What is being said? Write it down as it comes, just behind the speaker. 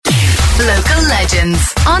Local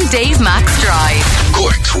legends on Dave Max Drive.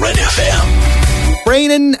 Cork's Red FM.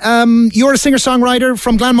 BRAYNIN, you're a singer-songwriter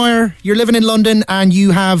from Glanmire. You're living in London and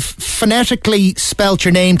you have phonetically spelt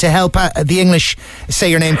your name to help the English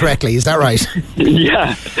say your name correctly. Is that right?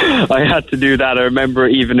 Yeah, I had to do that. I remember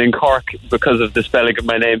even in Cork, because of the spelling of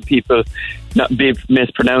my name, people not be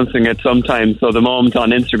mispronouncing it sometimes. So the moment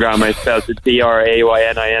on Instagram I spelled it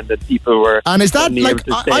BRAYNIN, that people were and is that like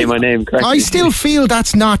able to say my name correctly. I still feel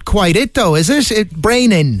that's not quite it, though, is it?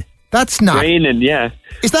 BRAYNIN. That's not. BRAYNIN, yeah.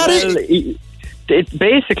 Is that it? It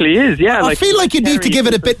basically is, yeah. I feel like you need to give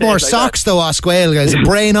it a bit more socks, though, Osquale, guys.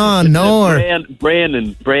 Brain on, no?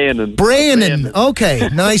 BRAYNIN. Okay,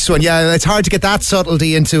 nice one. Yeah, it's hard to get that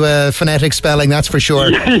subtlety into a phonetic spelling, that's for sure.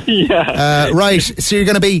 Yeah. Right, so you're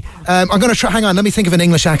going to be... I'm going to try... Hang on, let me think of an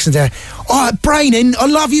English accent there. Oh, BRAYNIN, I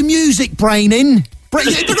love your music, BRAYNIN. They're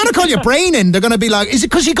going to call you BRAYNIN. They're going to be like, is it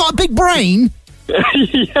because you got a big brain?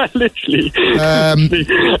 Yeah, literally.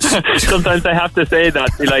 Sometimes I have to say that,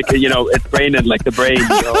 like, it's BRAYNIN, like the brain,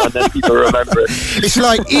 and then people remember it. It's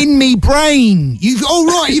like, in me brain. You've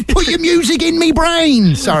put your music in me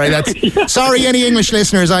brain. Sorry, sorry, any English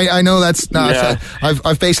listeners. I know that's not. Yeah.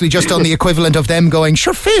 I've basically just done the equivalent of them going,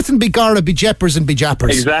 sure, faith and be Gara, be jeppers and be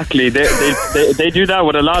jappers. Exactly. They do that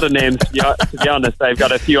with a lot of names. To be honest, I've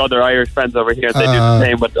got a few other Irish friends over here. They do the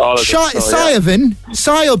same with all of them. Sioban,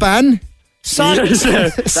 Sioban.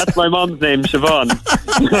 That's my mom's name, Siobhan.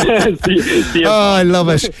 Oh, I love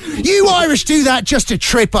it. You Irish do that just to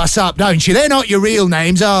trip us up, don't you? They're not your real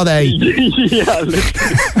names, are they? Yeah,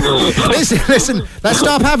 listen, let's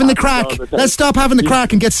stop having the crack. Let's stop having the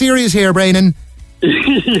crack and get serious here, BRAYNIN.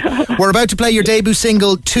 Yeah. We're about to play your debut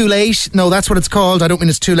single, Too Late. No, that's what it's called. I don't mean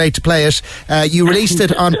it's too late to play it. You released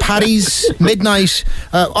it on Paddy's Midnight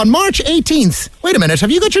on March 18th. Wait a minute, have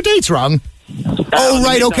you got your dates wrong? Oh,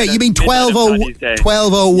 right, okay, you mean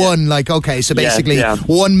 12:01, like, okay, so basically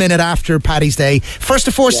 1 minute after Paddy's Day. First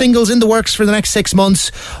of four singles in the works for the next 6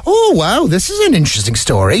 months. Oh, wow, this is an interesting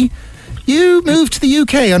story. You moved to the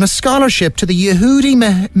UK on a scholarship to the Yehudi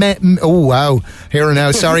oh, wow, here and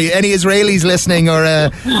now, sorry, any Israelis listening, or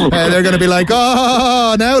they're going to be like,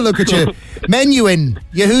 oh, now look at you.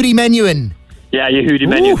 Yehudi Menuhin. Yeah, Yehudi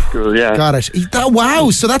Menuhin School, yeah. Got it. Wow,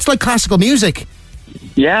 so that's like classical music.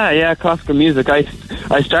 Yeah, classical music. I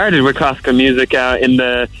started with classical music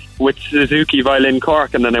with Suzuki Violin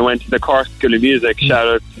Cork, and then I went to the Cork School of Music. Shout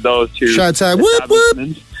out to those two. Shouts out, whoop,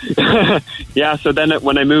 whoop. Yeah, so then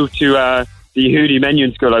when I moved to the Yehudi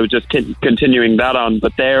Menuhin School, I was just continuing that on.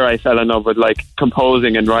 But there I fell in love with, like,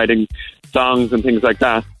 composing and writing songs and things like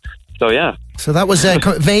that. So, yeah. So that was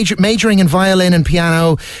majoring in violin and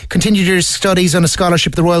piano, continued your studies on a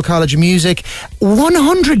scholarship at the Royal College of Music.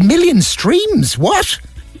 100 million streams, what?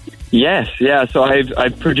 Yes, yeah, so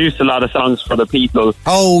I've produced a lot of songs for the people.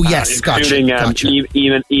 Oh, yes, including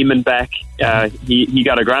Imanbek. He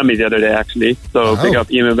got a Grammy the other day, actually, so big up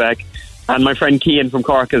Imanbek. And my friend Cian from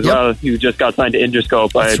Cork as well, who just got signed to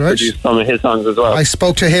Interscope. I produced some of his songs as well. I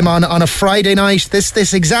spoke to him on a Friday night,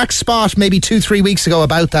 this exact spot, maybe 2-3 weeks ago,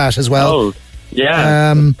 about that as well. Oh,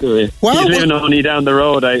 yeah. Well, he's living only down the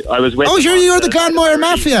road. I was with him. Oh, you're the Glanmire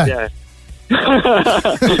Mafia. Yeah.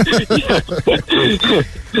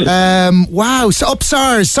 Wow, so up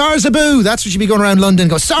SARS-a-boo. That's what you'd be going around London.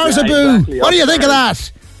 Go SARS-a-boo. Exactly. What do you think of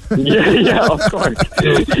that? Yeah, of course.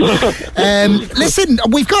 Listen,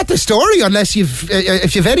 we've got the story. Unless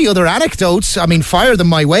if you've any other anecdotes, I mean, fire them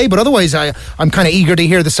my way. But otherwise, I'm kind of eager to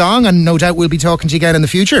hear the song, and no doubt we'll be talking to you again in the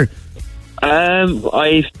future.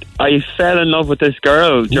 I fell in love with this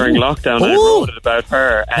girl during lockdown. I wrote it about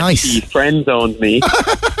her, and she friend-zoned me.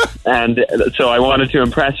 And so I wanted to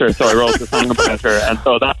impress her, so I wrote the song about her, and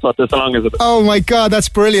so that's what the song is about. Oh my God, that's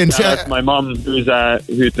brilliant! That's my mum, who's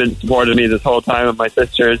been supporting me this whole time, and my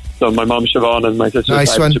sisters. So my mum Siobhan and my sister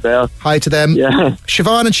Siobhan. Hi to them. Yeah,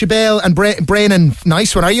 Siobhan and Siobhan and BRAYNIN.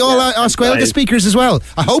 Nice one. Are you all Gaelga speakers as well?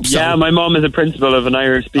 I hope so. Yeah, my mum is a principal of an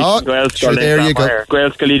Irish-speaking Gaelga school. There you go.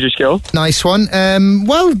 Gaelga Leader School. Nice one.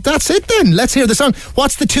 Well, that's it then. Let's hear the song.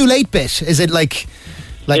 What's the too late bit? Is it like?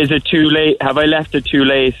 Is it too late? Have I left it too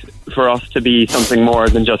late for us to be something more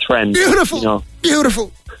than just friends? Beautiful,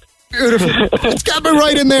 beautiful. Let's get me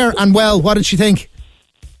right in there. And well, what did she think?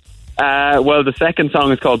 Well, the second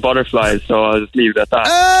song is called Butterflies, so I'll just leave it at that.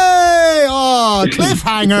 Hey! Oh,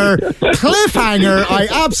 cliffhanger. I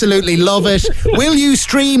absolutely love it. Will you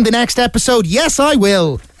stream the next episode? Yes, I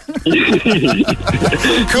will.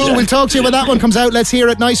 Cool, we'll talk to you when that one comes out. Let's hear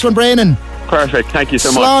it. Nice one, BRAYNIN. Perfect, thank you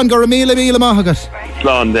so much. Slán go míle maithagat.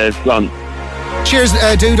 Slán, Dave, slán. Cheers,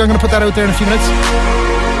 dude. I'm going to put that out there in a few minutes.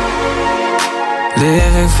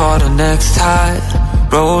 Living for the next tide,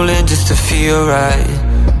 rolling just to feel right.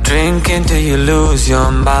 Drinking till you lose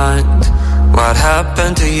your mind. What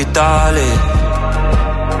happened to you, darling?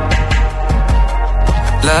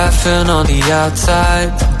 Laughing on the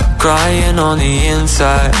outside, crying on the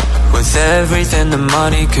inside. With everything the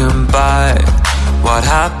money can buy. What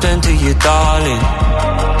happened to you, darling?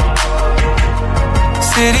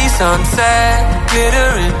 City sunset,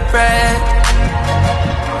 glittering red.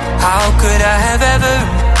 How could I have ever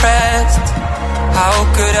impressed? How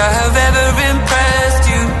could I have ever impressed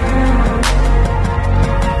you?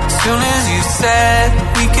 As soon as you said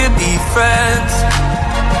we could be friends,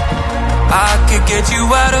 I could get you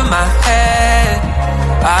out of my head.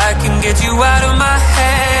 I can get you out of my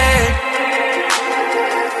head.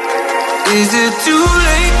 Is it too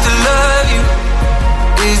late to love you?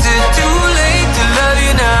 Is it too late to love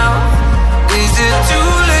you now? Is it too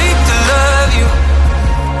late to love you?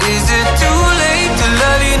 Is it too late to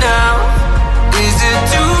love you now? Is it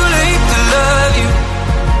too late to love you?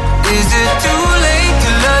 Is it too late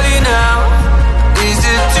to love you now? Is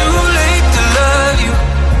it too late to love you?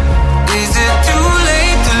 Is it too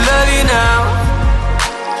late to love you now?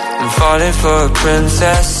 I'm falling for a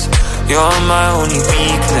princess. You're my only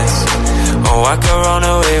weakness. Oh, I could run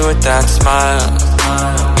away with that smile.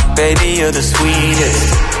 Baby, you're the sweetest.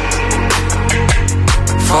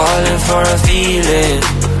 Falling for a feeling.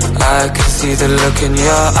 I can see the look in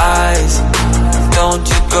your eyes. Don't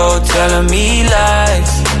you go telling me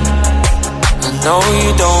lies. I know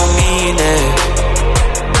you don't mean it.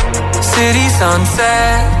 City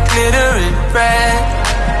sunset, glittering red.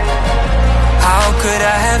 How could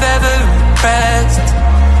I have ever impressed?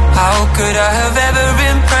 How could I have ever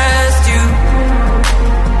impressed you?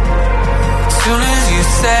 As soon as you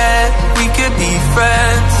said we could be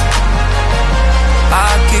friends,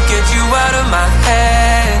 I could get you out of my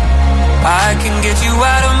head. I can get you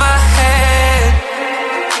out of my head.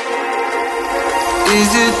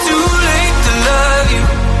 Is it too late to love you?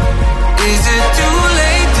 Is it too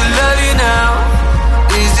late to love you now?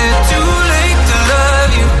 Is it too late to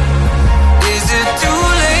love you? Is it too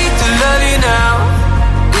late to love you now?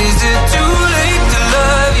 Is it too late to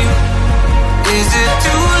love you? Is it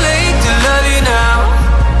too late to love you now?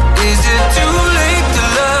 Is it too late to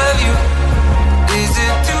love you? Is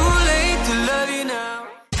it too late to love you now?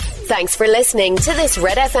 Thanks for listening to this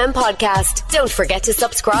Red FM podcast. Don't forget to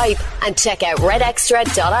subscribe and check out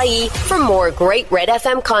redextra.ie for more great Red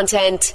FM content.